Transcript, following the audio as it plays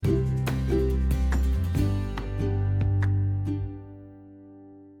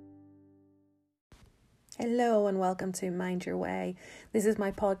Hello and welcome to Mind Your Way. This is my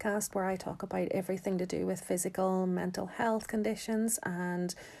podcast where I talk about everything to do with physical, mental health conditions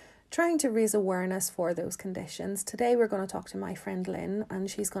and trying to raise awareness for those conditions. Today we're going to talk to my friend Lynn, and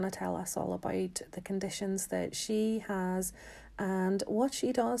she's going to tell us all about the conditions that she has and what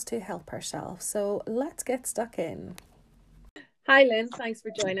she does to help herself. So let's get stuck in. Hi Lynn, thanks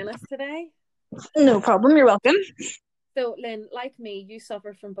for joining us today. No problem, you're welcome. So Lynn, like me, you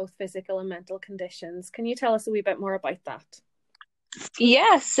suffer from both physical and mental conditions. Can you tell us a wee bit more about that?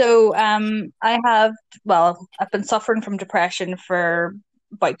 Yeah, I've been suffering from depression for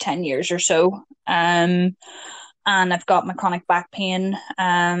about 10 years or so. And I've got my chronic back pain,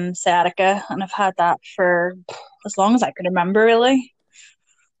 sciatica, and I've had that for as long as I can remember, really.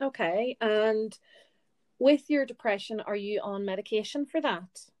 Okay, and with your depression, are you on medication for that?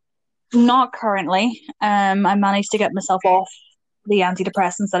 Not currently. I managed to get myself off the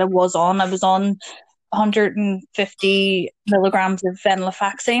antidepressants that I was on. I was on 150 milligrams of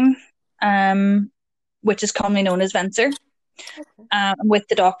venlafaxine, which is commonly known as Venser. Okay. With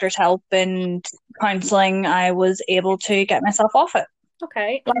the doctor's help and counselling, I was able to get myself off it.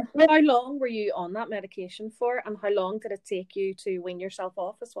 Okay, and how long were you on that medication for, and how long did it take you to wean yourself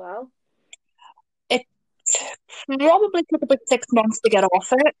off as well? It probably took about 6 months to get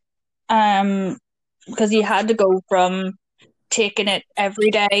off it, because you had to go from taking it every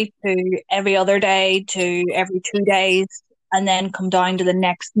day to every other day to every 2 days, and then come down to the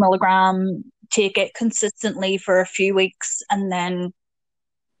next milligram, take it consistently for a few weeks, and then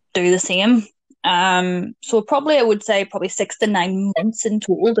do the same. So I would say probably 6 to 9 months in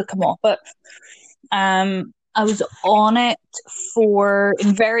total to come off it. I was on it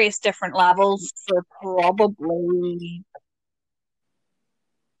in various different levels for probably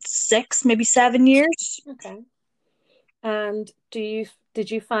 6, maybe 7 years. Okay. And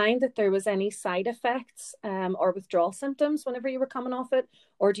did you find that there was any side effects or withdrawal symptoms whenever you were coming off it,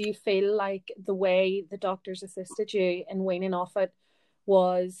 or do you feel like the way the doctors assisted you in weaning off it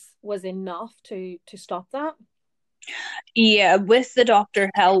was enough to stop that? Yeah, with the doctor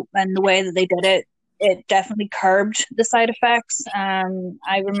help and the way that they did it, it definitely curbed the side effects.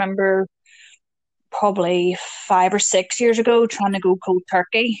 I remember probably 5 or 6 years ago trying to go cold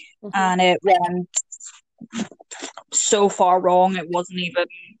turkey, and it went so far wrong it wasn't even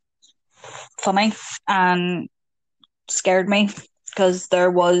funny, and scared me because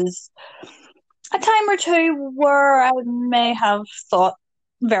there was a time or two where I may have thought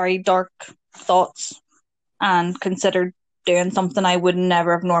very dark thoughts and considered doing something I would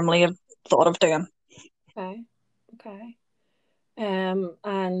never have normally have thought of doing. Okay. Okay.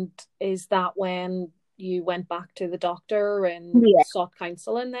 And is that when you went back to the doctor and Yeah. sought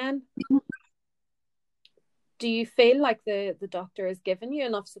counselling then? Do you feel like the doctor has given you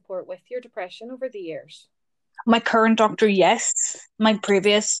enough support with your depression over the years? My current doctor, yes. My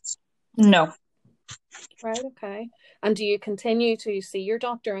previous, no. Right, okay. And do you continue to see your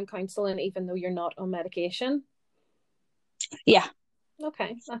doctor and counselling even though you're not on medication? Yeah.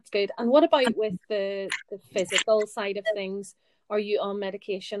 Okay, that's good. And what about with the physical side of things? Are you on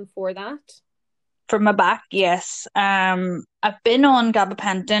medication for that? For my back, yes. I've been on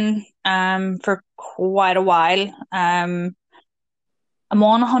gabapentin for quite a while. I'm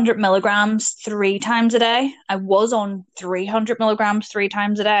on 100 milligrams 3 times a day. I was on 300 milligrams 3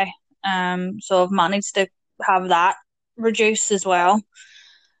 times a day. So I've managed to have that reduce as well.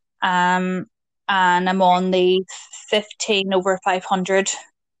 And I'm on the 15 over 500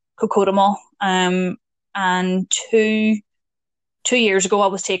 cocodamol. And 2 years ago, I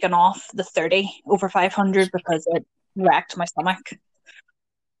was taken off the 30 over 500 because it wrecked my stomach.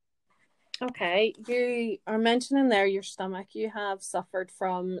 Okay, you are mentioning there your stomach. You have suffered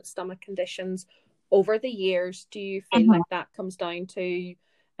from stomach conditions over the years. Do you feel like that comes down to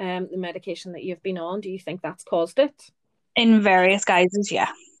the medication that you've been on? Do you think that's caused it? In various guises,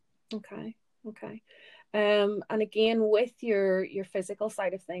 yeah. Okay, okay. And again, with your physical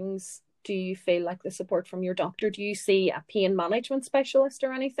side of things, do you feel like the support from your doctor? Do you see a pain management specialist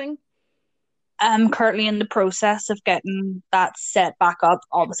or anything? I'm currently in the process of getting that set back up.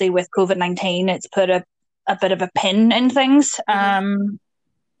 Obviously, with COVID-19, it's put a bit of a pin in things.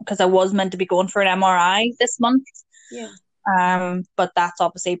 Because I was meant to be going for an MRI this month. Yeah. But that's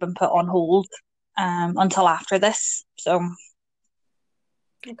obviously been put on hold until after this. So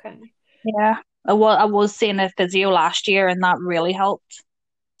Okay. yeah, I was seeing a physio last year, and that really helped.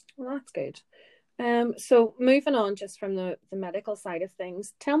 Well, that's good. So moving on just from the medical side of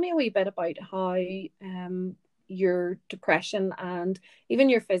things, tell me a wee bit about how your depression and even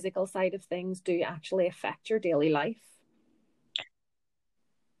your physical side of things do actually affect your daily life.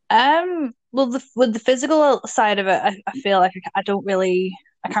 Well, with the physical side of it, I feel like I can't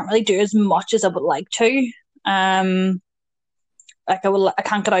really do as much as I would like to. Um, I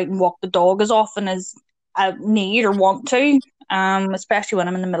can't get out and walk the dog as often as I need or want to. Especially when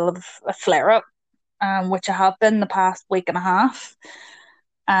I'm in the middle of a flare up, which I have been the past week and a half.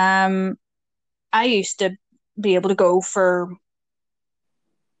 Um, I used to be able to go for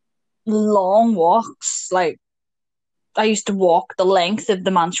long walks. Like I used to walk the length of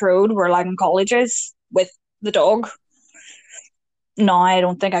the Manse Road where Lagan College is with the dog. No, I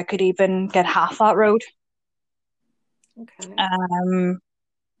don't think I could even get half that road. Okay. Um,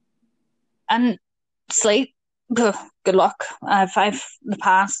 and sleep, good luck. I've the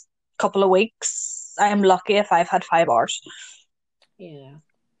past couple of weeks. I am lucky if I've had 5 hours. Yeah.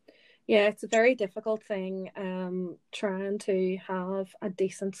 Yeah, it's a very difficult thing, trying to have a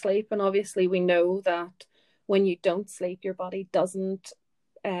decent sleep. And obviously we know that when you don't sleep, your body doesn't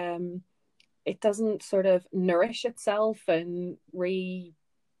um it doesn't sort of nourish itself and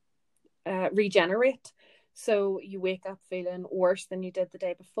regenerate. So you wake up feeling worse than you did the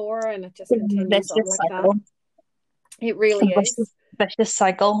day before, and it just continues on Vicious like that. cycle. It really is. Vicious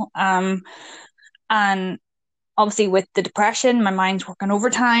cycle. And obviously with the depression, my mind's working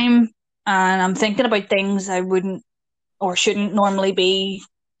overtime, and I'm thinking about things I wouldn't or shouldn't normally be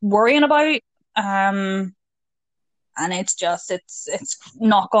worrying about. Um, and it's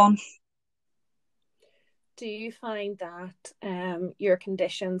knock on. Do you find that your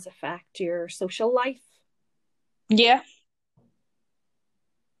conditions affect your social life? Yeah,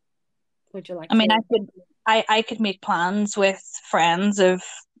 Would you like I mean, to? I could make plans with friends of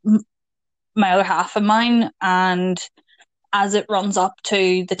my other half of mine, and as it runs up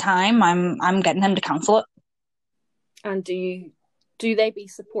to the time, I'm getting him to cancel it. And do they be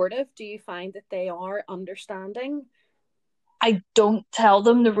supportive? Do you find that they are understanding? I don't tell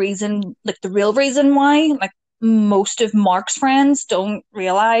them the reason, like the real reason why. Like most of Mark's friends don't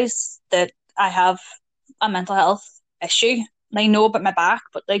realize that I have a mental health issue. They know about my back,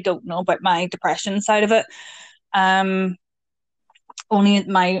 but they don't know about my depression side of it. Um, Only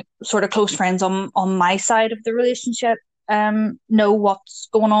my sort of close friends on my side of the relationship know what's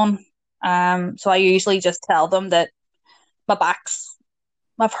going on. So I usually just tell them that my back's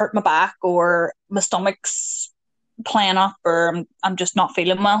I've hurt my back or my stomach's playing up or I'm just not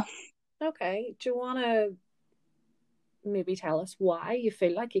feeling well. Okay. Do you want to maybe tell us why you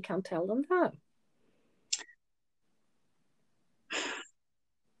feel like you can't tell them that?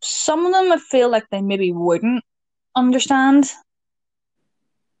 Some of them I feel like they maybe wouldn't understand.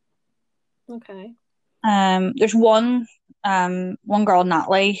 Okay. There's one girl,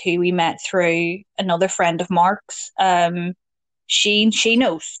 Natalie, who we met through another friend of Mark's. She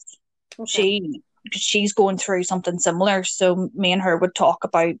knows. Okay. She's going through something similar, so me and her would talk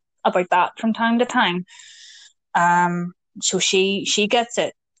about that from time to time. So she gets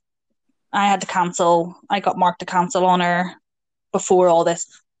it. I had to cancel. I got Mark to cancel on her before all this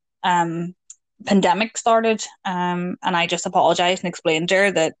um pandemic started. And I just apologized and explained to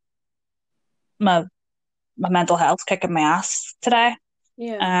her that my my mental health's kicking my ass today.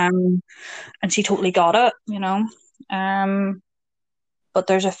 Yeah. Um, and she totally got it, you know. Um, but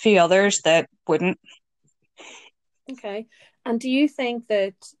there's a few others that wouldn't. Okay. And do you think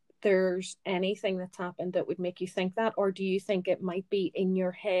that there's anything that's happened that would make you think that, or do you think it might be in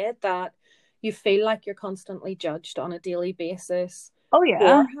your head that you feel like you're constantly judged on a daily basis Oh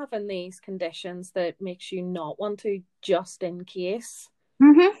yeah. for having these conditions that makes you not want to, just in case?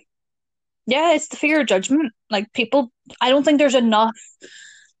 Mm-hmm. Yeah, it's the fear of judgment. Like people, I don't think there's enough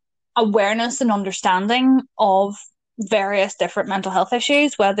awareness and understanding of various different mental health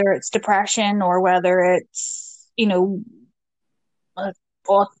issues, whether it's depression or whether it's, uh,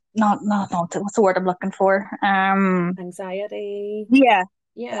 well, not, what's the word I'm looking for? Anxiety. Yeah,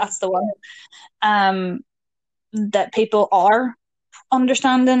 Yeah. that's the one. Um, that people are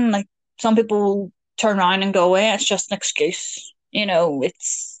understanding. Like some people turn around and go, "Yeah, it's just an excuse."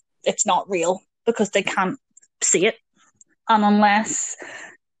 It's not real because they can't see it, and unless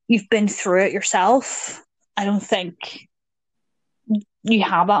you've been through it yourself, I don't think you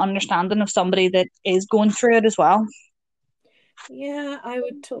have that understanding of somebody that is going through it as well. Yeah, I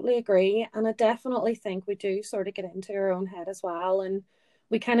would totally agree. And I definitely think we do sort of get into our own head as well. And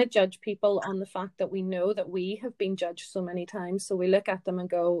we kind of judge people on the fact that we know that we have been judged so many times. So we look at them and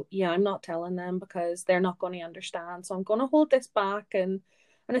go, yeah, I'm not telling them because they're not going to understand. So I'm going to hold this back. And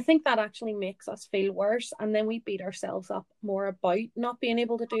I think that actually makes us feel worse. And then we beat ourselves up more about not being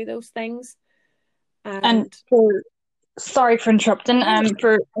able to do those things. And And for sorry for interrupting. no,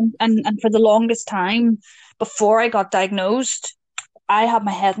 For and for the longest time before I got diagnosed, I had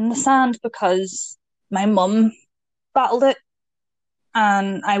my head in the sand because my mum battled it,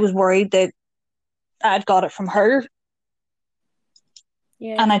 and I was worried that I'd got it from her, and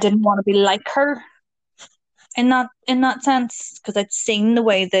Yeah. I didn't want to be like her in that sense, because I'd seen the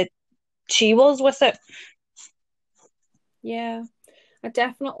way that she was with it. Yeah. I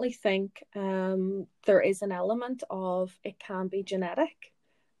definitely think there is an element of it can be genetic.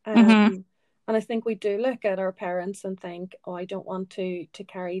 Mhm. And I think we do look at our parents and think, oh, I don't want to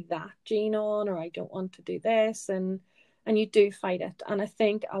carry that gene on, or I don't want to do this, and you do fight it. And I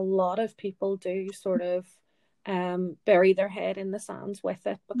think a lot of people do sort of bury their head in the sands with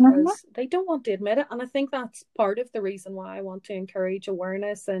it Mhm. because they don't want to admit it. And I think that's part of the reason why I want to encourage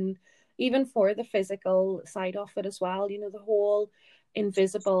awareness, and even for the physical side of it as well, the whole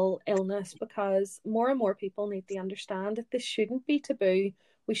invisible illness, because more and more people need to understand that this shouldn't be taboo.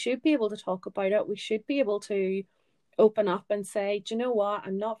 We should be able to talk about it. We should be able to open up and say, do you know what?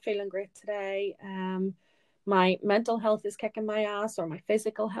 I'm not feeling great today. My mental health is kicking my ass, or my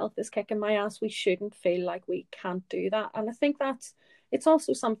physical health is kicking my ass. We shouldn't feel like we can't do that. And I think it's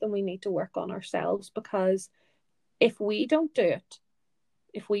also something we need to work on ourselves, because if we don't do it,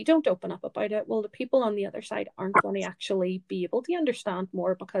 if we don't open up about it, well, the people on the other side aren't going to actually be able to understand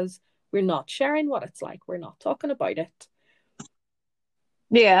more, because we're not sharing what it's like. We're not talking about it.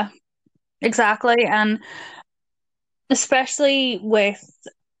 Yeah, exactly. And especially with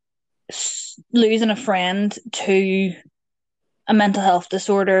losing a friend to a mental health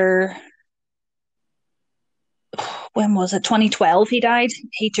disorder. When was it? 2012 he died.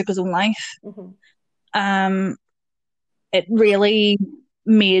 He took his own life. Mm-hmm. Um, it really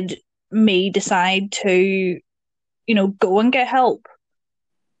made me decide to, go and get help.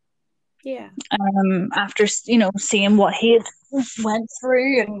 Yeah. After, seeing what he had went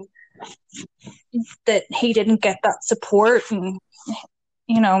through, and that he didn't get that support, and,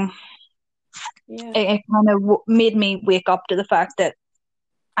 you know, Yeah. it kind of made me wake up to the fact that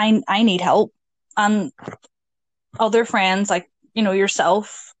I need help. And other friends like,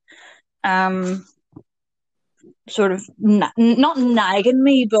 yourself, um, sort of not nagging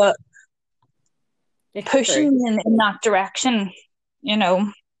me, but It's pushing true. me in that direction, you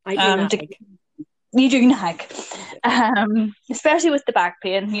know, I do to nag. you do nag, I do. especially with the back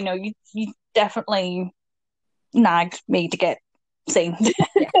pain. You definitely nagged me to get seen.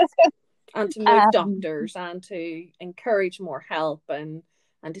 Yes. And to move um, doctors, and to encourage more help, and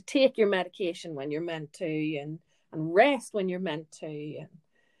to take your medication when you're meant to, and rest when you're meant to. And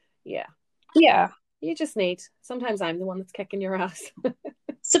yeah, yeah, you just need, sometimes I'm the one that's kicking your ass.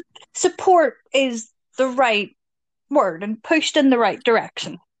 Su- support is the right word, and pushed in the right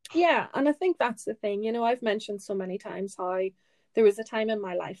direction. Yeah, and I think that's the thing. I've mentioned so many times how there was a time in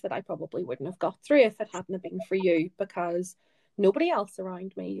my life that I probably wouldn't have got through if it hadn't been for you, because nobody else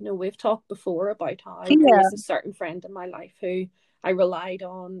around me. We've talked before about how there Yeah. was a certain friend in my life who I relied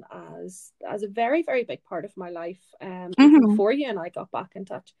on as a very, very big part of my life, even Mm-hmm. before you and I got back in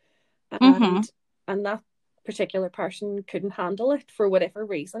touch. Mm-hmm. And that particular person couldn't handle it for whatever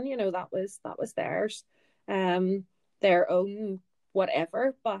reason. That was theirs, their own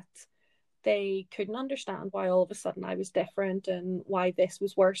whatever, but they couldn't understand why all of a sudden I was different, and why this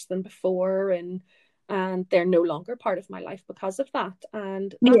was worse than before, and they're no longer part of my life because of that.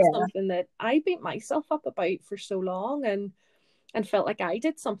 And that's Yeah. something that I beat myself up about for so long, and felt like I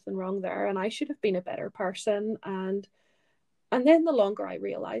did something wrong there, and I should have been a better person. And then the longer I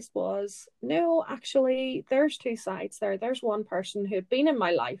realized was, no, actually, there's two sides there. There's one person who had been in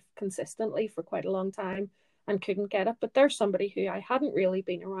my life consistently for quite a long time and couldn't get it. But there's somebody who I hadn't really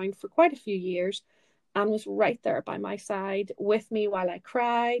been around for quite a few years and was right there by my side with me while I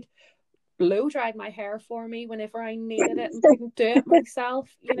cried, blow dried my hair for me whenever I needed it and couldn't do it myself.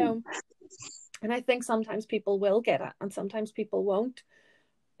 And I think sometimes people will get it and sometimes people won't.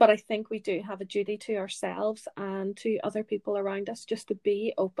 But I think we do have a duty to ourselves and to other people around us just to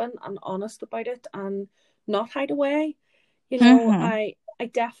be open and honest about it and not hide away. Mm-hmm. I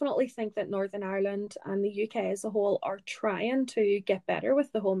definitely think that Northern Ireland and the UK as a whole are trying to get better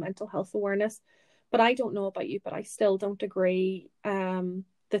with the whole mental health awareness. But I don't know about you, but I still don't agree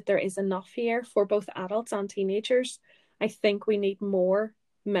that there is enough here for both adults and teenagers. I think we need more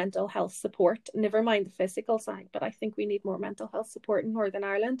mental health support, never mind the physical side, but I think we need more mental health support in Northern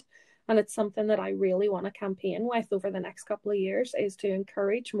Ireland. And it's something that I really want to campaign with over the next couple of years, is to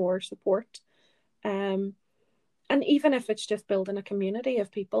encourage more support. Um, and even if it's just building a community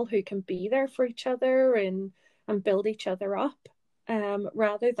of people who can be there for each other and build each other up,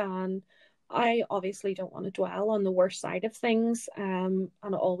 rather than I obviously don't want to dwell on the worst side of things, and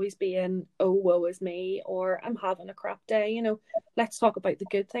always being, oh, woe is me, or I'm having a crap day. Let's talk about the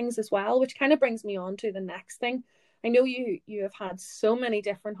good things as well, which kind of brings me on to the next thing. I know you have had so many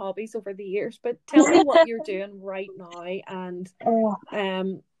different hobbies over the years, but tell me what you're doing right now, and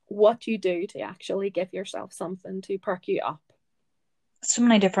Oh, what you do to actually give yourself something to perk you up. so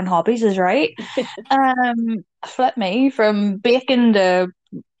many different hobbies is right. Flip me from baking to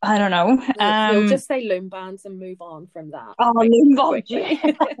I don't know. We'll just say loom bands and move on from that Oh, quite loom ball. quickly.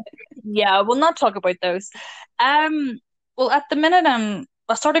 Yeah, we'll not talk about those. Um, well, at the minute,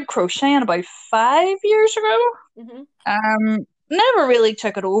 I started crocheting about 5 years ago. Hmm. Never really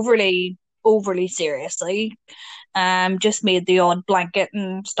took it overly seriously. Just made the odd blanket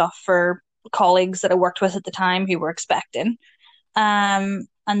and stuff for colleagues that I worked with at the time who were expecting. And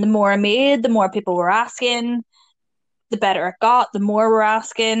the more I made, the more people were asking, the better it got, the more we're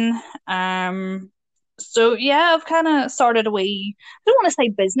asking. So yeah, I've kind of started a wee, I don't want to say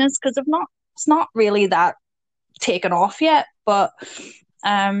business because it's not really that taken off yet, but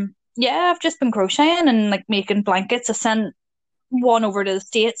yeah, I've just been crocheting and like making blankets. I sent one over to the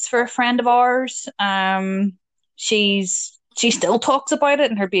States for a friend of ours. She still talks about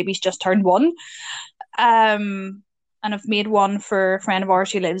it and her baby's just turned 1. And I've made one for a friend of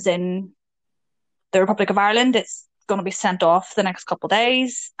ours who lives in the Republic of Ireland. It's going to be sent off the next couple of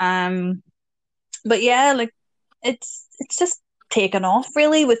days. But yeah, like it's just taken off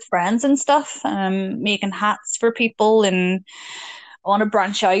really with friends and stuff. Making hats for people, and I want to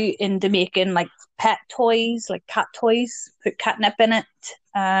branch out into making like pet toys, like cat toys, put catnip in it,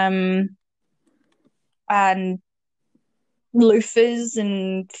 and loofahs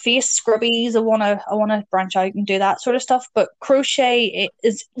and face scrubbies. I want to branch out and do that sort of stuff. But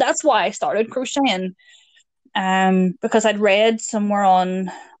that's why I started crocheting. Because I'd read somewhere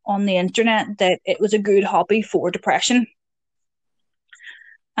on the internet that it was a good hobby for depression.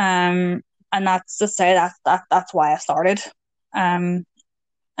 And that's to say that's why I started. Um,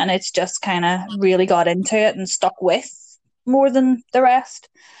 and it's just kind of really got into it and stuck with more than the rest.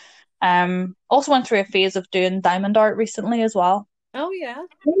 Also went through a phase of doing diamond art recently as well. Oh yeah.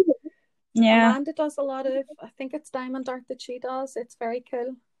 Yeah, Amanda does a lot of, I think it's diamond art that she does. It's very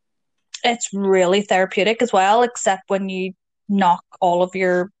cool. it's really therapeutic as well, except when you knock all of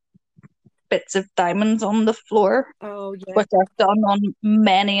your bits of diamonds on the floor, Oh yeah. which I've done on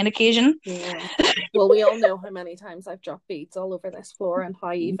many an occasion. Yeah. Well, we all know how many times I've dropped beads all over this floor, and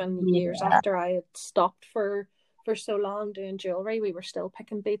how even years Yeah. after I had stopped for so long doing jewelry, we were still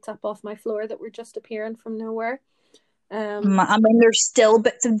picking beads up off my floor that were just appearing from nowhere. I mean, there's still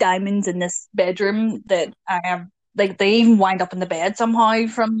bits of diamonds in this bedroom that I have, like, they even wind up in the bed somehow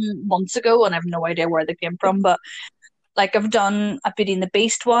from months ago, and I have no idea where they came from. But like, I've been in the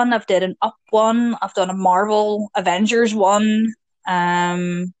Beast one, I've did an Up one, I've done a Marvel Avengers one,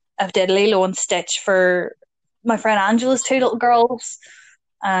 I've did Lilo and Stitch for my friend Angela's 2 little girls.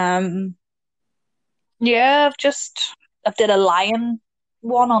 Um, yeah, I've did a lion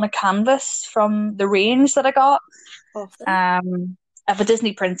one on a canvas from the range that I got. Awesome. I have a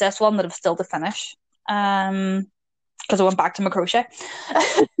Disney princess one that I've still to finish. Because I went back to my crochet.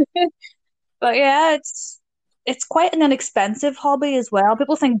 But yeah, it's quite an inexpensive hobby as well.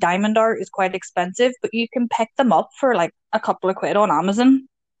 People think diamond art is quite expensive, but you can pick them up for like a couple of quid on Amazon.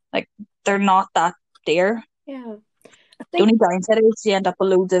 Like, they're not that dear. Yeah. I The think only downside is you end up with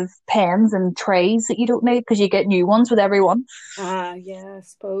loads of pens and trays that you don't need because you get new ones with every one. yeah, I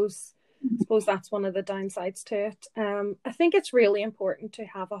suppose that's one of the downsides to it. I think it's really important to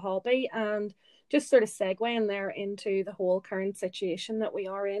have a hobby, and just sort of segueing there into the whole current situation that we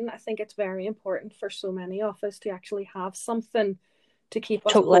are in. I think it's very important for so many of us to actually have something to keep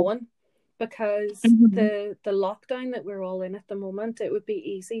us Totally. going, because Hmm. the lockdown that we're all in at the moment, it would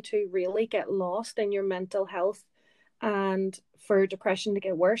be easy to really get lost in your mental health, and for depression to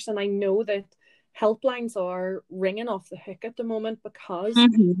get worse. And I know that helplines are ringing off the hook at the moment, because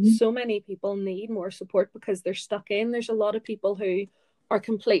Hmm. so many people need more support because they're stuck in. There's a lot of people who are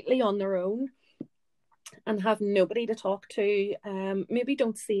completely on their own and have nobody to talk to. Maybe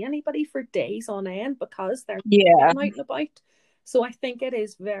don't see anybody for days on end because they're Yeah. getting out and about. So I think it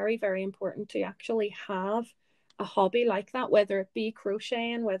is very, very important to actually have a hobby like that, whether it be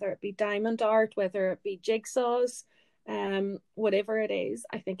crocheting, whether it be diamond art, whether it be jigsaws, whatever it is.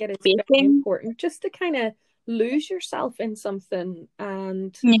 I think it is very Baking. important just to kind of lose yourself in something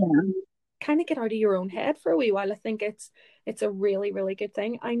and Yeah. kind of get out of your own head for a wee while. I think it's a really, really good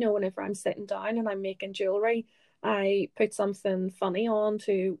thing. I know whenever I'm sitting down and I'm making jewelry, I put something funny on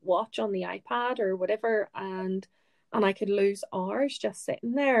to watch on the iPad or whatever, and and I could lose hours just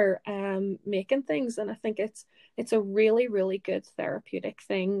sitting there making things. And I think it's a really, really good therapeutic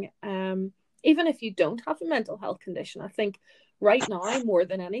thing. Even if you don't have a mental health condition, I think right now more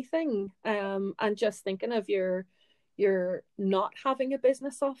than anything, and just thinking of your not having a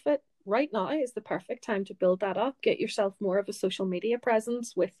business off it right now is the perfect time to build that up. Get yourself more of a social media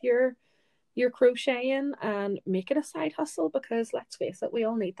presence with your crocheting and make it a side hustle, because let's face it, we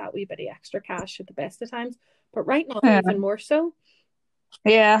all need that wee bit of extra cash at the best of times, but right now Yeah. even more so.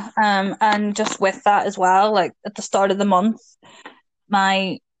 Yeah, and just with that as well, like at the start of the month,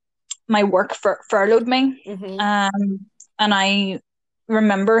 my work furloughed me, Mm-hmm. and I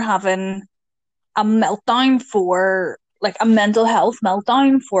remember having a meltdown for like a mental health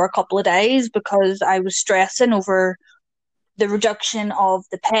meltdown for a couple of days because I was stressing over the reduction of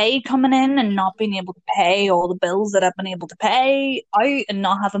the pay coming in and not being able to pay all the bills that I've been able to pay out and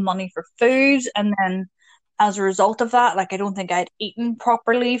not having money for food. And then as a result of that, like I don't think I'd eaten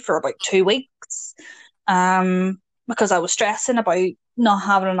properly for about 2 weeks. Because I was stressing about not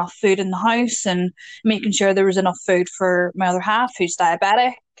having enough food in the house and making sure there was enough food for my other half who's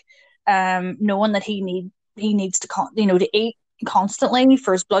diabetic. Knowing that he needs to to eat constantly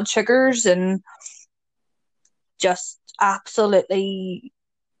for his blood sugars, and just absolutely,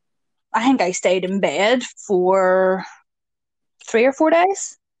 I think I stayed in bed for 3 or 4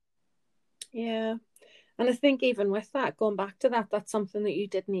 days. Yeah. And I think even with that, going back to that, that's something that you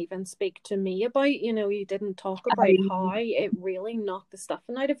didn't even speak to me about. You didn't talk about how it really knocked the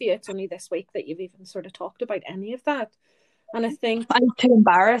stuffing out of you. It's only this week that you've even sort of talked about any of that. And I think, I'm too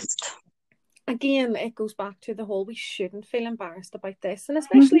embarrassed. again, it goes back to the whole, we shouldn't feel embarrassed about this. And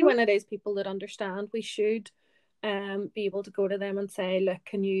especially Mm-hmm. when it is people that understand, we should be able to go to them and say, look,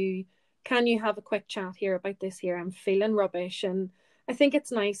 can you have a quick chat here about this here? I'm feeling rubbish. And I think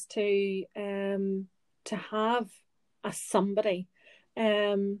it's nice to have a somebody.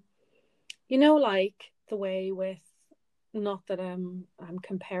 Like the way with, not that I'm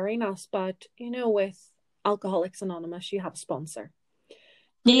comparing us, but with Alcoholics Anonymous, you have a sponsor.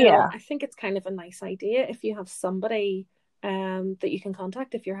 Yeah. I think it's kind of a nice idea if you have somebody that you can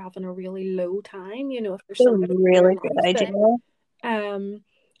contact if you're having a really low time, if there's It's a somebody in your really good life idea. that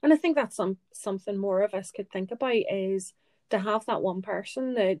and I think that's something more of us could think about, is to have that one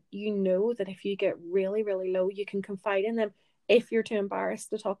person that that if you get really, really low, you can confide in them. If you're too embarrassed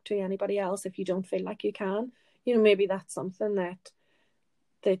to talk to anybody else, if you don't feel like you can, maybe that's something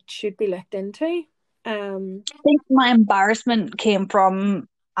that should be looked into. I think my embarrassment came from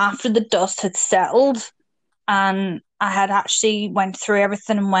after the dust had settled and I had actually went through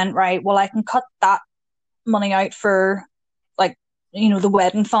everything and went, right, well, I can cut that money out for like, the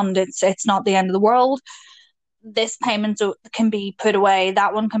wedding fund. It's not the end of the world. This payment can be put away.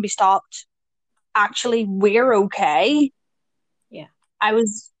 That one can be stopped. Actually, we're okay. Yeah. I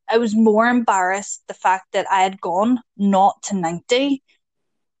was more embarrassed the fact that I had gone not to 90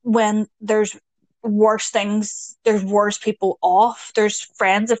 when there's worse things, there's worse people off. There's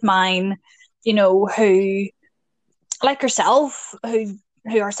friends of mine, who like yourself, who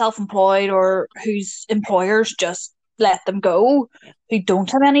are self-employed or whose employers just let them go, who don't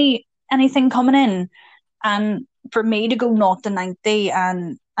have anything coming in. And for me to go not to 90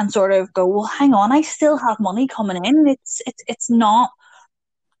 and sort of go, well, hang on, I still have money coming in. It's not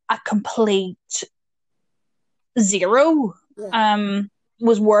a complete zero. Yeah.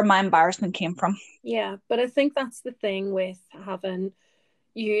 Was where my embarrassment came from. Yeah, but I think that's the thing with having,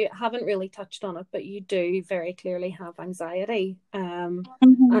 you haven't really touched on it, but you do very clearly have anxiety.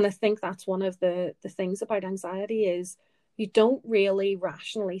 Mm-hmm. And I think that's one of the things about anxiety is you don't really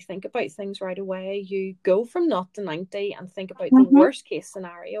rationally think about things right away. You go from 0 to 90 and think about the Mm-hmm. worst case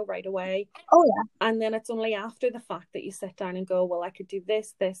scenario right away. Oh yeah. And then it's only after the fact that you sit down and go, well, I could do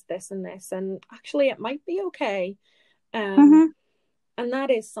this, this, this, and this. And actually, it might be okay. Um, Mm-hmm. and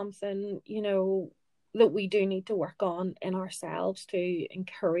that is something, that we do need to work on in ourselves to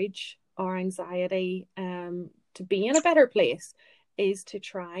encourage our anxiety to be in a better place, is to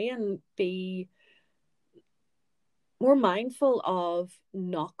try and be more mindful of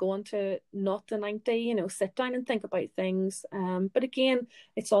not going to not the 90, sit down and think about things. But again,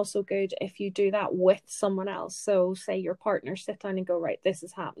 it's also good if you do that with someone else. So say your partner, sit down and go, right, this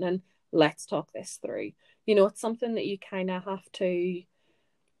is happening, let's talk this through. It's something that you kind of have to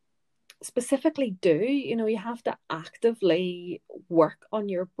specifically do. You have to actively work on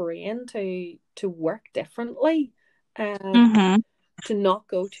your brain to work differently, Mm-hmm. to not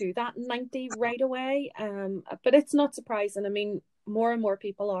go to that 90 right away. But it's not surprising. I mean, more and more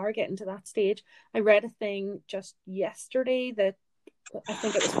people are getting to that stage. I read a thing just yesterday that I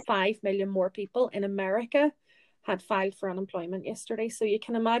think it was 5 million more people in America had filed for unemployment yesterday. So you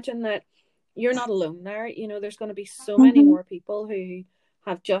can imagine that you're not alone there. You know, there's going to be so many more people who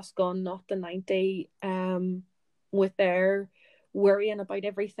have just gone not the 90 with their worrying about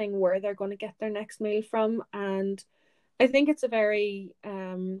everything, where they're going to get their next meal from. And I think it's a very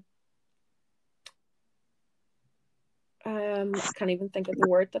I can't even think of the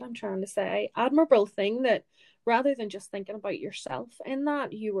word that I'm trying to say, admirable thing that rather than just thinking about yourself in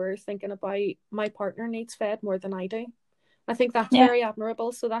that, you were thinking about my partner needs fed more than I do. I think that's very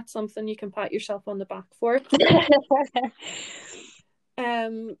admirable. So that's something you can pat yourself on the back for.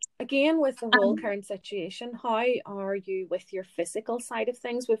 Again, with the whole current situation, how are you with your physical side of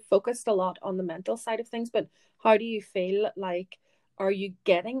things? We've focused a lot on the mental side of things, but how do you feel? Like, are you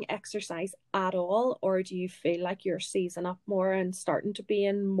getting exercise at all, or do you feel like you're seizing up more and starting to be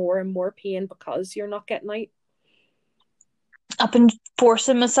in more and more pain because you're not getting out? I've been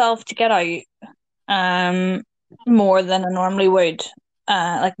forcing myself to get out more than I normally would.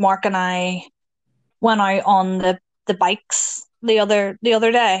 Like Mark and I went out on the bikes the other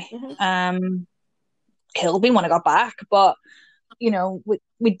day. Killed me when I got back, but we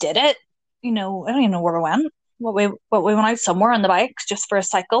did it. I don't even know where we went. But we went out somewhere on the bikes just for a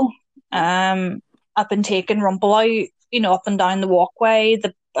cycle. I've been taking Rumpel out, up and down the walkway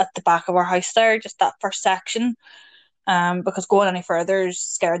at the back of our house there, just that first section. Because going any further is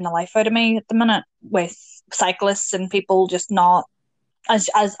scaring the life out of me at the minute with cyclists and people just not,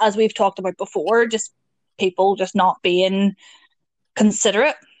 as we've talked about before, just people just not being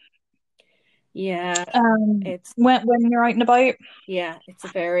considerate. Yeah, it's when you're out and about. Yeah, it's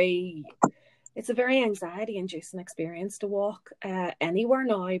a very anxiety inducing experience to walk anywhere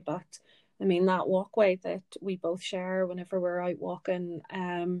now. But I mean, that walkway that we both share whenever we're out walking,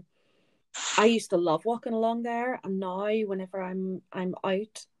 I used to love walking along there, and now whenever I'm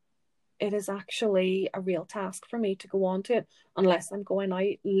out, it is actually a real task for me to go on to it unless I'm going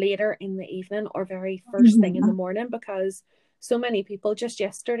out later in the evening or very first thing in the morning, because so many people. Just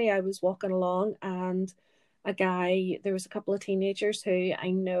yesterday I was walking along and there was a couple of teenagers who I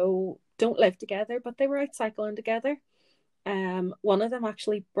know don't live together, but they were out cycling together. One of them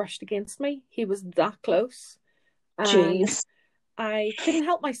actually brushed against me. He was that close. Jeez. I couldn't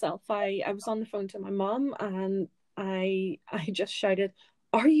help myself. I was on the phone to my mom and I just shouted,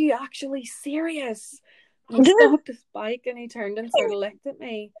 "Are you actually serious?" And he stopped his bike and he turned and sort of looked at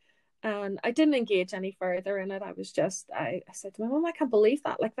me. And I didn't engage any further in it. I said to my mom, "I can't believe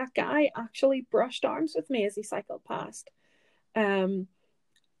that. Like, that guy actually brushed arms with me as he cycled past."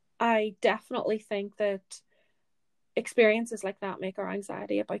 I definitely think that experiences like that make our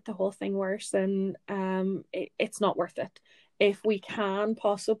anxiety about the whole thing worse, and it's not worth it. If we can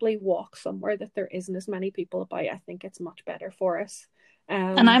possibly walk somewhere that there isn't as many people about, I think it's much better for us.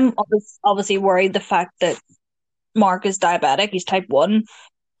 And I'm obviously worried the fact that Mark is diabetic, he's type 1.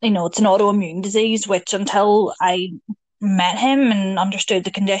 It's an autoimmune disease, which until I met him and understood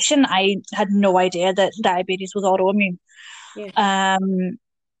the condition, I had no idea that diabetes was autoimmune. Yeah.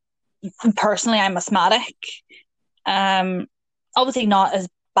 Personally, I'm asthmatic. Obviously not as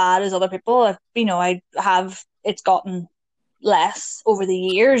bad as other people. It's gotten less over the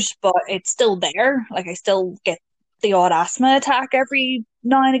years, but it's still there. Like, I still get the odd asthma attack every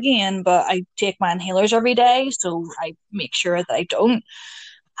now and again, but I take my inhalers every day, so I make sure that I don't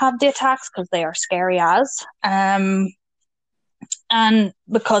have the attacks because they are scary as. And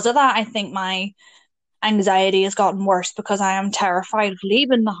because of that, I think my anxiety has gotten worse because I am terrified of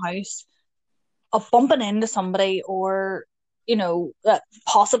leaving the house, of bumping into somebody or, that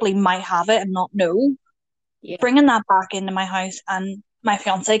possibly might have it and not know. Yeah. Bringing that back into my house and my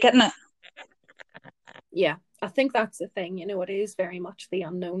fiance getting it. Yeah, I think that's the thing. It is very much the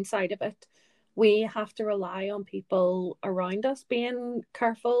unknown side of it. We have to rely on people around us being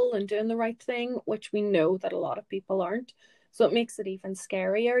careful and doing the right thing, which we know that a lot of people aren't. So it makes it even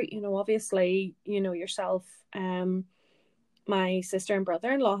scarier. Obviously, yourself, my sister and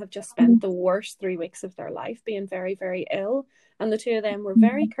brother-in-law have just spent the worst 3 weeks of their life being very, very ill. And the two of them were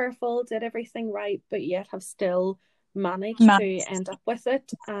very careful, did everything right, but yet have still managed to end up with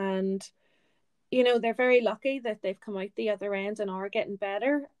it. And, they're very lucky that they've come out the other end and are getting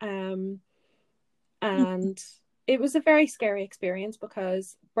better. And it was a very scary experience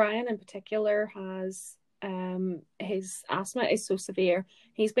because Brian in particular has his asthma is so severe.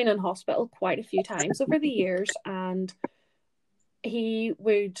 He's been in hospital quite a few times over the years, and he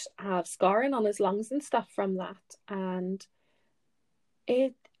would have scarring on his lungs and stuff from that. And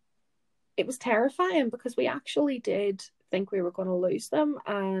it was terrifying because we actually did think we were going to lose them.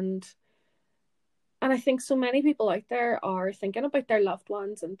 And I think so many people out there are thinking about their loved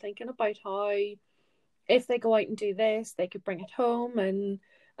ones and thinking about how if they go out and do this, they could bring it home. And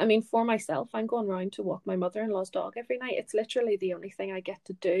I mean, for myself, I'm going around to walk my mother-in-law's dog every night. It's literally the only thing I get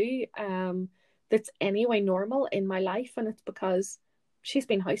to do that's anyway normal in my life. And it's because she's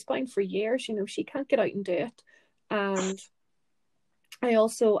been housebound for years. You know, she can't get out and do it. And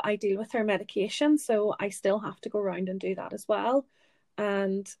I deal with her medication, so I still have to go around and do that as well.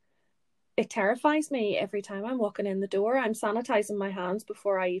 And it terrifies me every time I'm walking in the door. I'm sanitizing my hands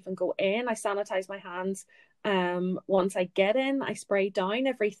before I even go in. I sanitize my hands once I get in. I spray down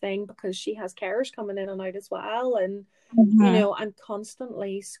everything because she has carers coming in and out as well. And you Mm-hmm. know, I'm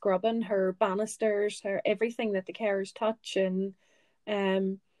constantly scrubbing her banisters, her everything that the carers touch, um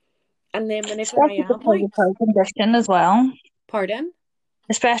and then whenever I Especially am because of out, her condition as well. pardon.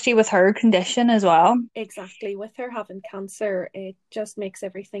 Especially with her condition as well. Exactly. With her having cancer, it just makes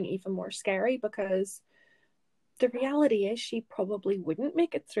everything even more scary because the reality is she probably wouldn't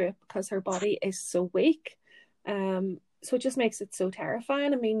make it through it because her body is so weak. So it just makes it so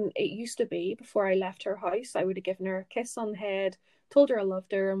terrifying. I mean, it used to be before I left her house, I would have given her a kiss on the head, told her I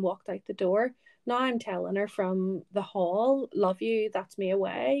loved her, and walked out the door. Now I'm telling her from the hall, love you, that's me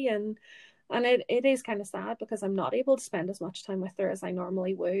away. And it is kind of sad because I'm not able to spend as much time with her as I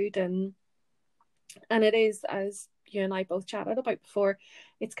normally would. And it is, as you and I both chatted about before,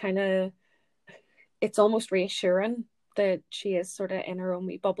 it's kind of, it's almost reassuring that she is sort of in her own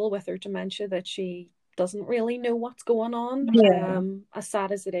wee bubble with her dementia, that she doesn't really know what's going on. Yeah. As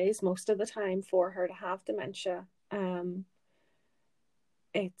sad as it is most of the time for her to have dementia,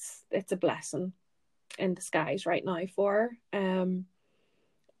 it's a blessing in disguise right now for her.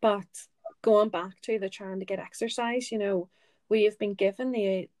 But going back to the trying to get exercise, you know, we have been given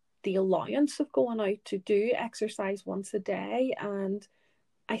the allowance of going out to do exercise once a day, and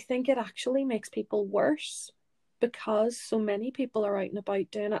I think it actually makes people worse because so many people are out and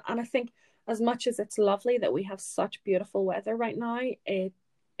about doing it. And I think as much as it's lovely that we have such beautiful weather right now, it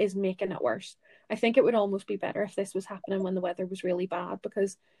is making it worse. I think it would almost be better if this was happening when the weather was really bad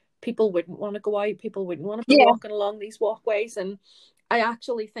because people wouldn't want to go out, people wouldn't want to be Yeah. walking along these walkways. And I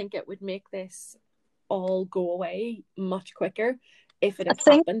actually think it would make this all go away much quicker if it I had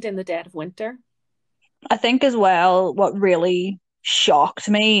think happened in the dead of winter. I think as well, what really shocked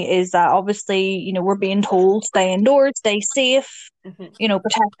me is that obviously, we're being told stay indoors, stay safe, Mm-hmm.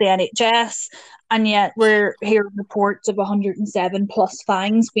 protect the NHS, and yet we're hearing reports of 107 plus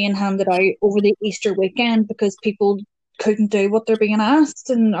fines being handed out over the Easter weekend because people couldn't do what they're being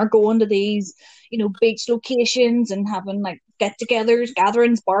asked and are going to these, beach locations and having like get-togethers,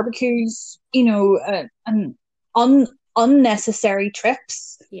 gatherings, barbecues, and un- unnecessary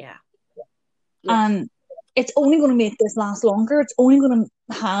trips. Yeah. Yeah. And it's only going to make this last longer. It's only going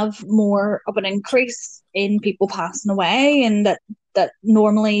to have more of an increase in people passing away, and that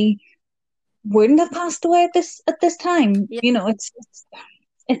normally wouldn't have passed away at this time. Yeah.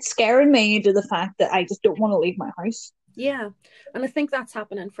 It's scaring me to the fact that I just don't want to leave my house. Yeah. And I think that's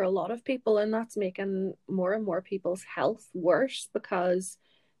happening for a lot of people, and that's making more and more people's health worse because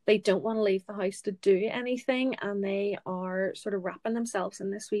they don't want to leave the house to do anything, and they are sort of wrapping themselves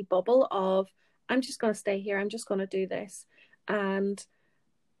in this wee bubble of, I'm just going to stay here, I'm just going to do this. And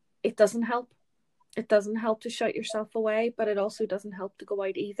it doesn't help. It doesn't help to shut yourself away, but it also doesn't help to go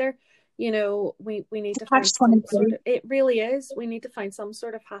out either. You know, we need to Catch find some sort 22. of, it really is, we need to find some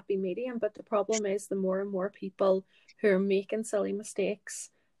sort of happy medium. But the problem is the more and more people who are making silly mistakes,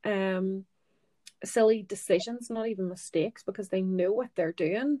 um silly decisions, not even mistakes, because they know what they're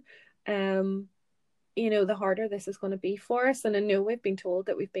doing, um you know, the harder this is going to be for us. And I know we've been told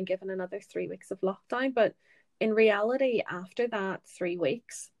that we've been given another 3 weeks of lockdown, but in reality, after that 3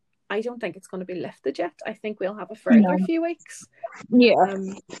 weeks, I don't think it's going to be lifted yet. I think we'll have a further No. few weeks. Yeah.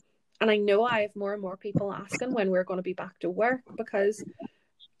 Um, and I know I have more and more people asking when we're going to be back to work because,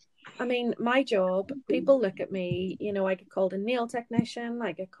 I mean, my job, people look at me, you know, I get called a nail technician,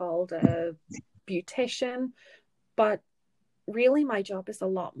 I get called a beautician, but really my job is a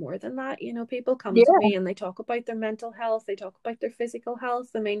lot more than that. You know, people come to Yeah. me and they talk about their mental health, they talk about their physical health.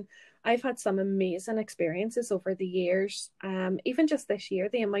 I mean, I've had some amazing experiences over the years. Even just this year,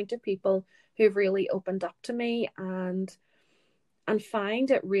 the amount of people who've really opened up to me and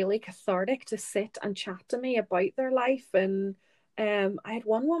find it really cathartic to sit and chat to me about their life. And I had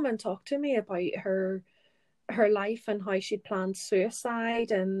one woman talk to me about her life and how she'd planned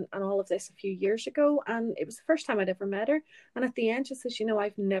suicide and all of this a few years ago. And it was the first time I'd ever met her. And at the end, she says, you know,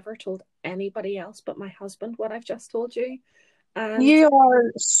 I've never told anybody else but my husband what I've just told you. And You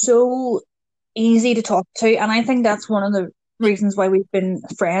are so easy to talk to, and I think that's one of the reasons why we've been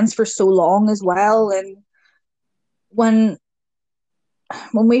friends for so long as well. And when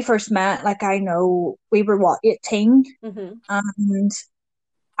when we first met, like, I know we were what, 18, Mm-hmm. and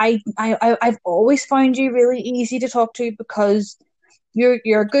I've always found you really easy to talk to because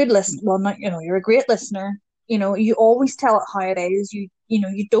you're a good listener. Well, not, you're a great listener. You always tell it how it is.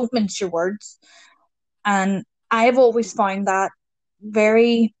 You don't mince your words, and I've always found that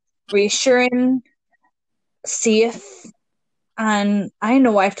very reassuring, safe. And I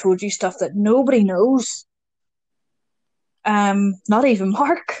know I've told you stuff that nobody knows. Not even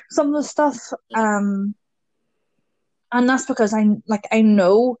Mark, some of the stuff. And that's because I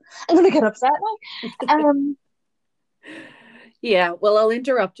know I'm gonna get upset now. Yeah, well, I'll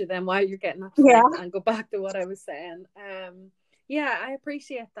interrupt you then while you're getting Yeah, upset and go back to what I was saying. Yeah, I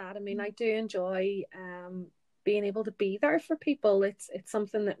appreciate that. I mean, I do enjoy being able to be there for people. It's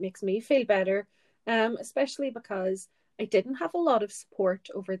something that makes me feel better, especially because I didn't have a lot of support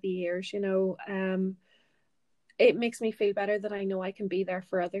over the years. It makes me feel better that I know I can be there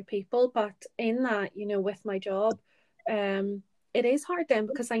for other people. But in that, with my job, it is hard then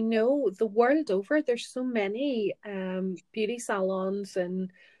because I know the world over there's so many beauty salons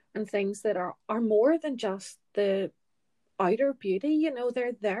and things that are more than just the outer beauty.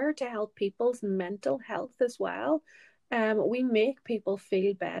 They're there to help people's mental health as well. We make people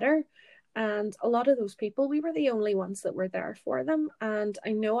feel better. And a lot of those people, we were the only ones that were there for them. And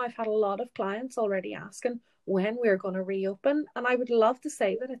I know I've had a lot of clients already asking when we're going to reopen. And I would love to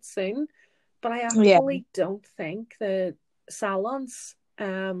say that it's soon, but I yeah, actually don't think the salons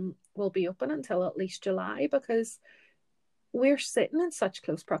will be open until at least July because we're sitting in such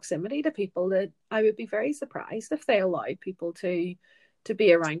close proximity to people that I would be very surprised if they allowed people to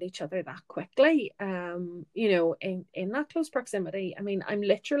be around each other that quickly. In that close proximity. I mean, I'm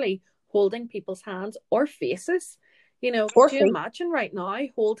literally holding people's hands or faces. or Could you fake. imagine right now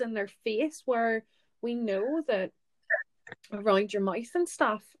holding their face where we know that around your mouth and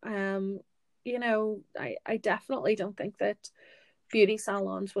stuff? I definitely don't think that beauty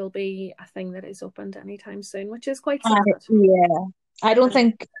salons will be a thing that is opened anytime soon, which is quite sad. Yeah, I don't Um,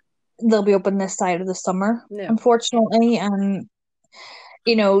 think they'll be open this side of the summer, no. unfortunately. And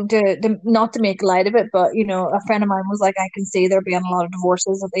not to make light of it, but a friend of mine was like, I can see there being a lot of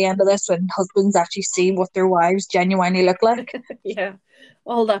divorces at the end of this when husbands actually see what their wives genuinely look like. Yeah,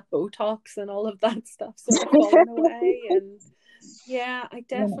 all that Botox and all of that stuff sort of falling away. And yeah, I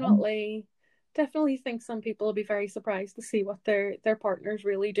definitely think some people will be very surprised to see what their partners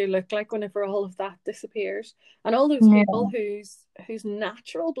really do look like whenever all of that disappears. And all those Yeah, people whose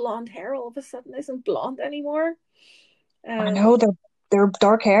natural blonde hair all of a sudden isn't blonde anymore. I Um, know they're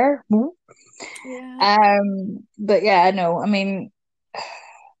dark hair. yeah, But yeah, no, I mean,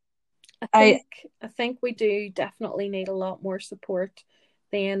 I I think I think we do definitely need a lot more support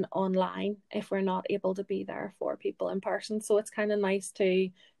than online if we're not able to be there for people in person. So it's kind of nice to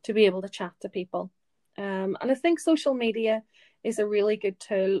be able to chat to people. And I think social media is a really good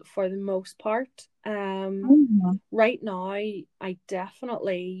tool for the most part. Mhm. Right now, I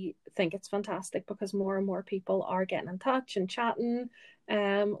definitely think it's fantastic because more and more people are getting in touch and chatting,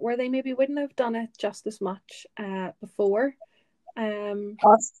 where they maybe wouldn't have done it just as much before. Um,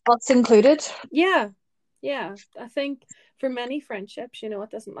 Us included. yeah, yeah. I think for many friendships,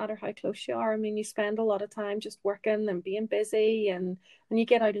 it doesn't matter how close you are. I mean, you spend a lot of time just working and being busy and you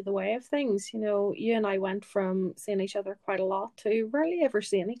get out of the way of things. You and I went from seeing each other quite a lot to rarely ever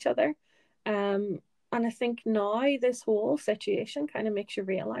seeing each other. Um, and I think now this whole situation kind of makes you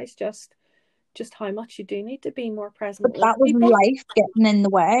realize just how much you do need to be more But present with that was people. life getting in the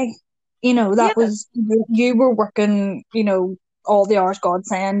way. That Yeah, was, you were working, all the hours God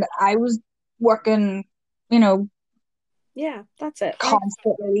send. I was working, you know, yeah, that's it.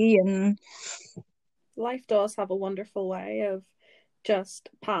 constantly. And Life does have a wonderful way of just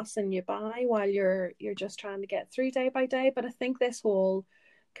passing you by while you're just trying to get through day by day. But I think this whole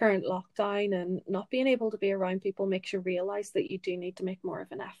current lockdown and not being able to be around people makes you realize that you do need to make more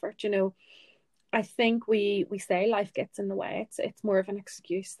of an effort. I think we say life gets in the way. It's more of an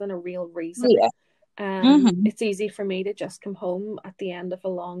excuse than a real reason. yeah. Hmm. It's easy for me to just come home at the end of a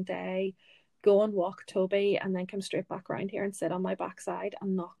long day, go and walk Toby, and then come straight back around here and sit on my backside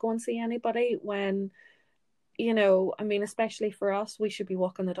and not go and see anybody when I mean, especially for us, we should be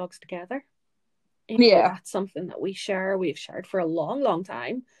walking the dogs together. Yeah. That's something that we've shared for a long, long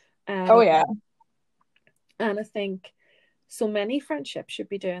time. Oh, Um, yeah. and I think so many friendships should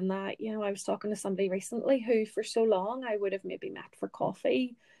be doing that. I was talking to somebody recently who, for so long, I would have maybe met for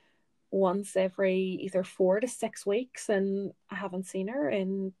coffee once every either 4 to 6 weeks, and I haven't seen her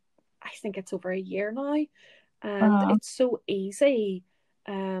in, I think it's over a year now. And Uh, it's so easy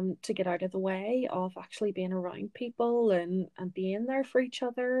to get out of the way of actually being around people and being there for each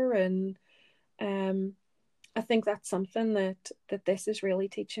other. And um, I think that's something that this is really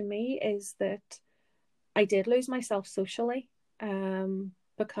teaching me, is that I did lose myself socially,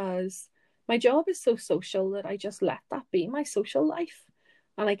 because my job is so social that I just let that be my social life.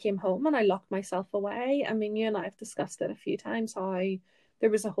 And I came home and I locked myself away. I mean, you and I have discussed it a few times how there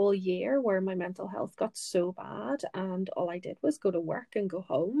was a whole year where my mental health got so bad, and all I did was go to work and go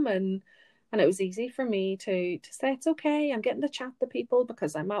home, and it was easy for me to say it's okay, I'm getting to chat to people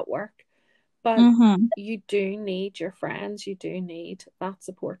because I'm at work. But Mm-hmm. you do need your friends, you do need that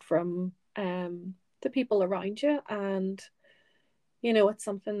support from the people around you. And it's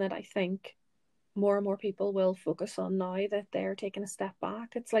something that I think more and more people will focus on now that they're taking a step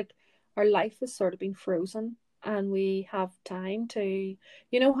back. It's like our life has sort of been frozen, and we have time to,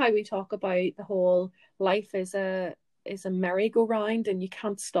 how we talk about the whole life is a merry-go-round and you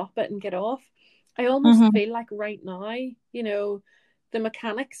can't stop it and get off. I almost Mm-hmm. feel like right now, the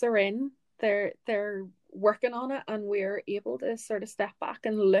mechanics are in, they're working on it, and we're able to sort of step back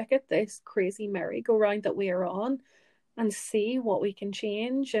and look at this crazy merry-go-round that we are on, and see what we can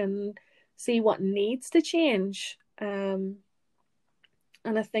change and see what needs to change. And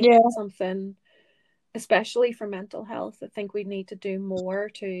I think Yeah. that's something, especially for mental health, I think we need to do more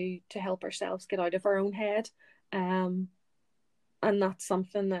to help ourselves get out of our own head. Um, and that's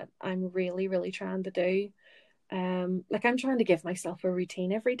something that I'm really, really trying to do. Like I'm trying to give myself a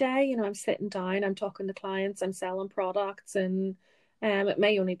routine every day. I'm sitting down, I'm talking to clients, I'm selling products, and it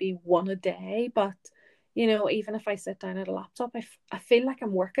may only be one a day, but even if I sit down at a laptop, I feel like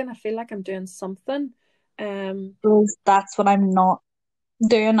I'm working. I feel like I'm doing something. Um, Because that's what I'm not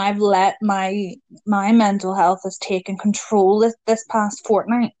doing. I've let my mental health has taken control this past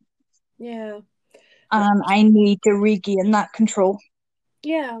fortnight, yeah, and I need to regain that control.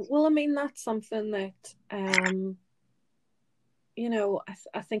 yeah. Well, I mean, that's something that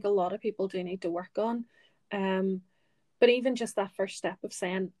I think a lot of people do need to work on. Um, But even just that first step of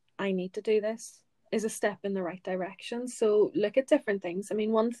saying, I need to do this, is a step in the right direction. So look at different things. I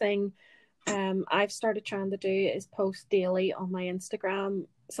mean, one thing I've started trying to do is post daily on my Instagram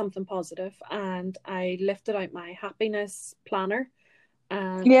something positive, and I lifted out my happiness planner,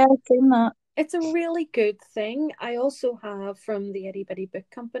 and Yeah, I've seen that. it's a really good thing. I also have from the Itty Bitty Book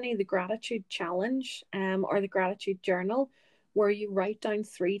Company the gratitude challenge, or the gratitude journal, where you write down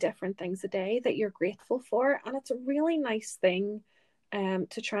three different things a day that you're grateful for, and it's a really nice thing,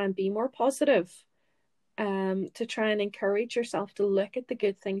 to try and be more positive, to try and encourage yourself to look at the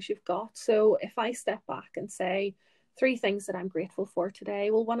good things you've got. So if I step back and say three things that I'm grateful for today,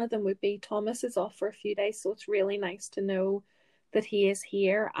 well, one of them would be Thomas is off for a few days, so it's really nice to know that he is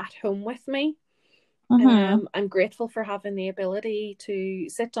here at home with me. Mm-hmm. I'm grateful for having the ability to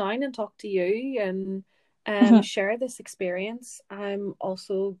sit down and talk to you and Mm-hmm. share this experience. I'm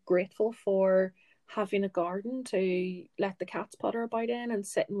also grateful for having a garden to let the cats potter about in and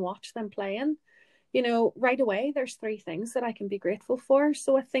sit and watch them playing. Right away, there's three things that I can be grateful for.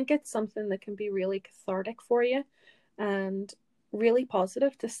 So I think it's something that can be really cathartic for you and really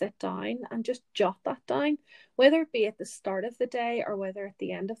positive to sit down and just jot that down, whether it be at the start of the day or whether at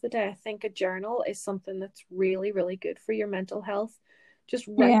the end of the day. I think a journal is something that's really, really good for your mental health. Just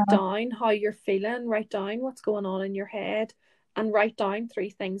write Yeah. down how you're feeling, write down what's going on in your head, and write down three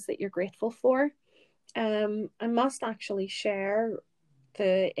things that you're grateful for. I must actually share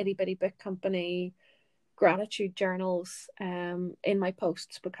the Itty Bitty Book Company gratitude journals in my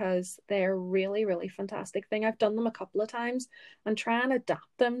posts, because they're really, really fantastic thing. I've done them a couple of times and try and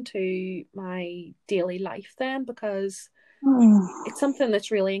adapt them to my daily life then, because Mm. it's something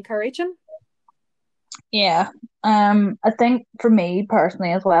that's really encouraging. Yeah. I think for me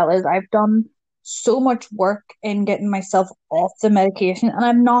personally as well is I've done so much work in getting myself off the medication, and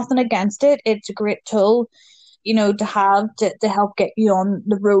I'm nothing against it. It's a great tool, to have to help get you on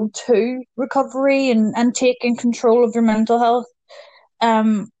the road to recovery and taking control of your mental health.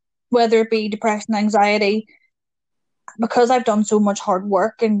 Um, whether it be depression, anxiety, because I've done so much hard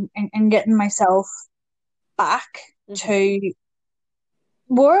work in getting myself back Mm-hmm. to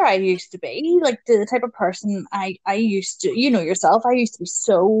where I used to be, like the type of person I used to, yourself, I used to be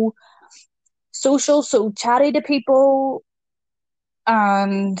so social, so chatty to people,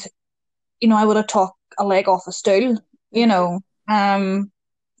 and I would have talked a leg off a stool, you Mm-hmm. know. Um,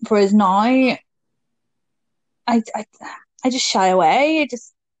 Whereas now, I, I, I just shy away.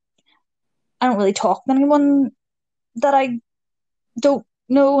 I don't really talk to anyone that I don't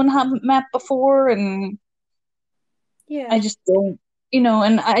know and haven't met before, and I Yeah. just don't,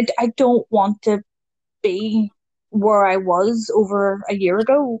 and I don't want to be. where I was over a year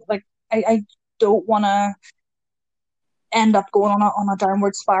ago. Like, I don't want to end up going on a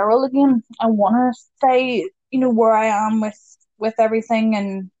downward spiral again. I want to stay, where I am with everything.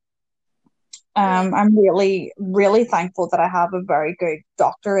 And Yeah. I'm really, really thankful that I have a very good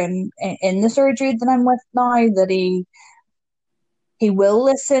doctor in the surgery that I'm with now, that he will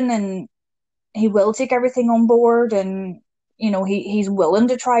listen, and he will take everything on board, and he's willing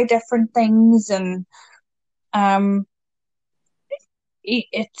to try different things. And um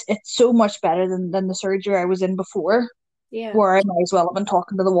it's so much better than the surgery I was in before, Yeah. where I might as well have been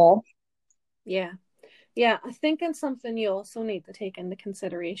talking to the wall. Yeah. Yeah, I think it's something you also need to take into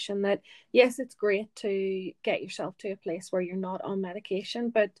consideration that yes, it's great to get yourself to a place where you're not on medication,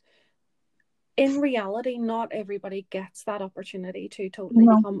 but in reality, not everybody gets that opportunity to totally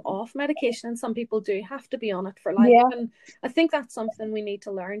No. come off medication, and some people do have to be on it for life. Yeah. And I think that's something we need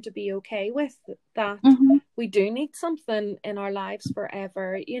to learn to be okay with, that Mm-hmm. we do need something in our lives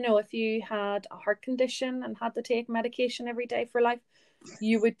forever. If you had a heart condition and had to take medication every day for life,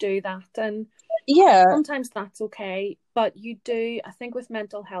 you would do that. And Yeah. sometimes that's okay, but you do, I think, with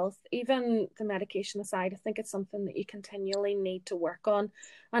mental health, even the medication aside, I think it's something that you continually need to work on.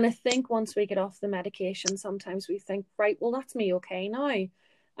 And I think once we get off the medication, sometimes we think, right, well, that's me okay now.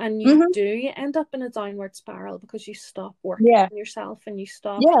 And you Mm-hmm. do end up in a downward spiral because you stop working Yeah. on yourself, and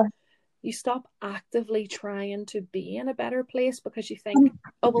Yeah. you stop actively trying to be in a better place because you think,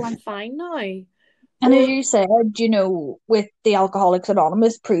 oh, well, I'm fine now. And as Or you said, with the Alcoholics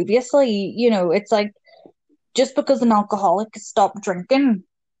Anonymous previously, it's like, just because an alcoholic has stopped drinking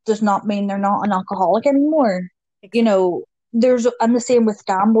does not mean they're not an alcoholic anymore. You exactly. know, and the same with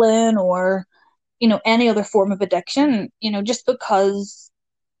gambling, or, any other form of addiction, just because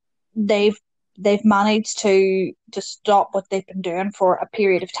they've they've managed to stop what they've been doing for a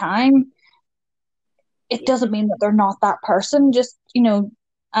period of time, it Yeah. doesn't mean that they're not that person. Just,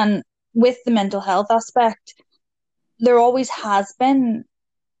 and with the mental health aspect, there always has been,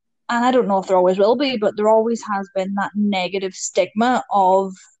 and I don't know if there always will be, but there always has been that negative stigma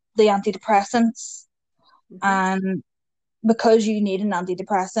of the antidepressants. Mm-hmm. And because you need an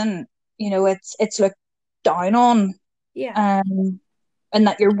antidepressant, it's looked down on, Yeah. um, and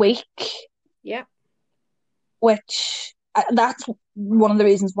that you're weak, Yeah. which that's one of the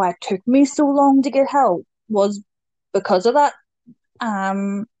reasons why it took me so long to get help, was because of that.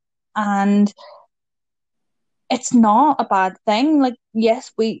 And it's not a bad thing. Like,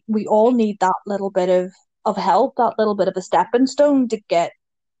 yes, we all need that little bit of help, that little bit of a stepping stone to get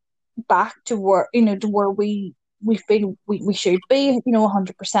back to where, to where we feel we should be,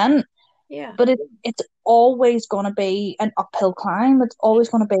 100%. Yeah. But it's always going to be an uphill climb. It's always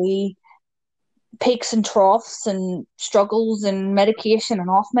going to be peaks and troughs and struggles and medication and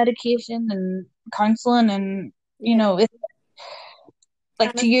off medication and counseling. And Yeah. it's like,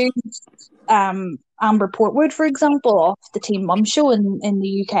 And to it's, use Amber Portwood, for example, off the Teen Mum Show in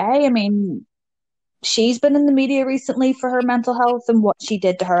the UK. I mean, she's been in the media recently for her mental health and what she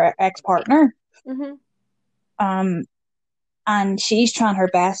did to her ex-partner. mm-hmm. Um, and she's trying her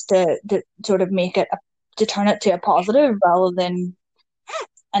best to sort of to turn it to a positive rather than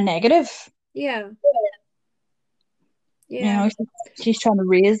a negative. Yeah. You Yeah. know, she's trying to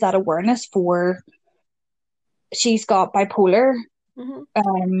raise that awareness for, she's got bipolar,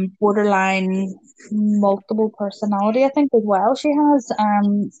 Mm-hmm. borderline multiple personality, I think, as well. She has,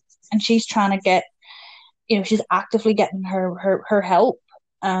 and she's trying to get, she's actively getting her help.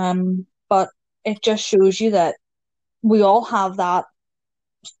 But it just shows you that we all have that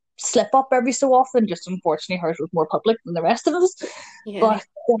slip up every so often. Just unfortunately, hers was more public than the rest of us. Yeah. But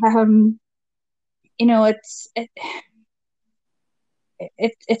um,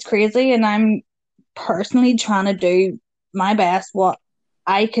 it's crazy, and I'm personally trying to do my best, what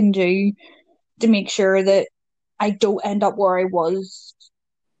I can do, to make sure that I don't end up where I was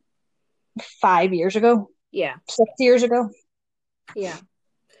 5 years ago, Yeah. 6 years ago. Yeah.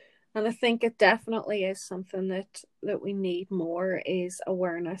 And I think it definitely is something that we need more, is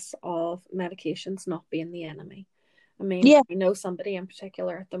awareness of medications not being the enemy. I mean, Yeah, I know somebody in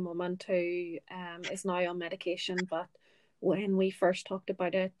particular at the moment who is now on medication, but when we first talked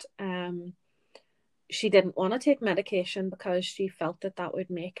about it, she didn't want to take medication because she felt that that would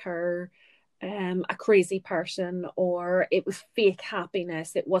make her a crazy person, or it was fake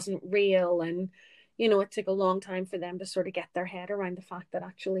happiness, it wasn't real. And it took a long time for them to sort of get their head around the fact that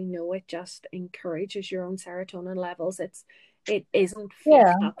actually no, it just encourages your own serotonin levels. It isn't fake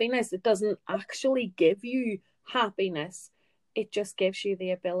yeah, happiness, it doesn't actually give you happiness, it just gives you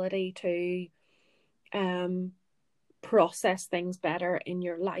the ability to um process things better in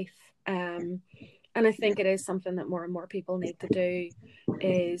your life. And I think it is something that more and more people need to do,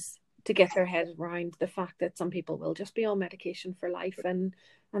 is to get their head around the fact that some people will just be on medication for life, and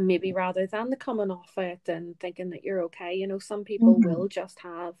maybe rather than coming off it and thinking that you're okay, you know, some people will just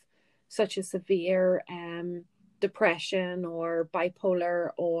have such a severe depression or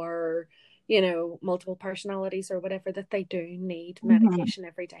bipolar or, you know, multiple personalities or whatever, that they do need medication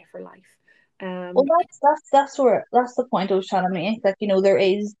every day for life. Well, that's the point I was trying to make. That, you know, there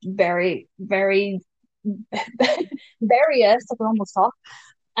is very, very various, I can almost talk,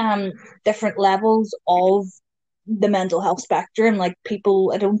 different levels of the mental health spectrum. Like,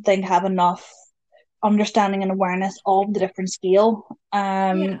 people, I don't think, have enough understanding and awareness of the different scale.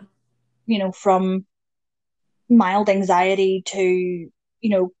 Yeah. You know, from mild anxiety to, you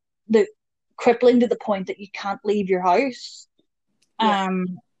know, the crippling to the point that you can't leave your house. Yeah.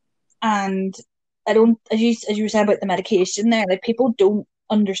 And I don't, as you were saying about the medication there, like, people don't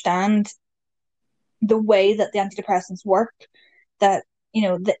understand the way that the antidepressants work. That, you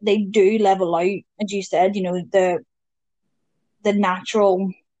know, that they do level out, as you said, you know, the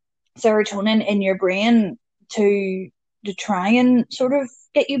natural serotonin in your brain to try and sort of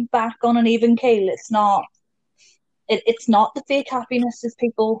get you back on an even keel. It's not the fake happiness, as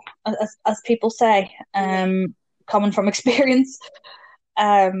people say, coming from experience.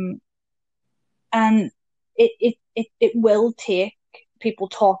 Um, and it will take people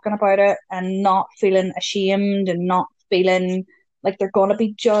talking about it and not feeling ashamed and not feeling like they're going to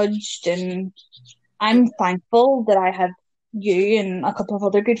be judged. And I'm thankful that I have you and a couple of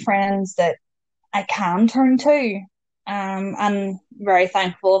other good friends that I can turn to. And very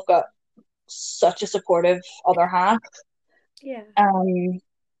thankful I've got such a supportive other half. Yeah.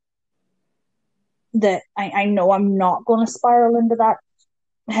 That I know I'm not going to spiral into that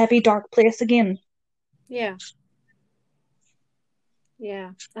heavy, dark place again. Yeah.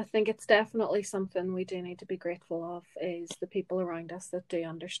 Yeah, I think it's definitely something we do need to be grateful of, is the people around us that do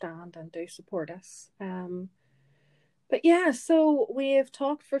understand and do support us. But yeah, so we've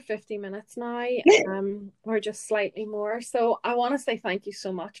talked for 50 minutes now, or just slightly more. So I want to say thank you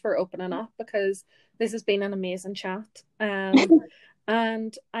so much for opening up, because this has been an amazing chat.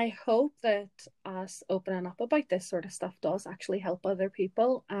 And I hope that us opening up about this sort of stuff does actually help other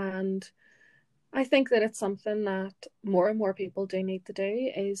people. And I think that it's something that more and more people do need to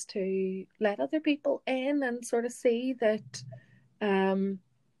do, is to let other people in and sort of see that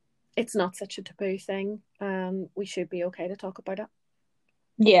it's not such a taboo thing, and we should be okay to talk about it.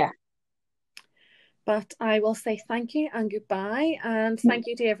 Yeah. But I will say thank you and goodbye, and thank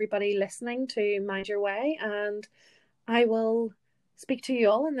you to everybody listening to Mind Your Way, and I will speak to you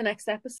all in the next episode.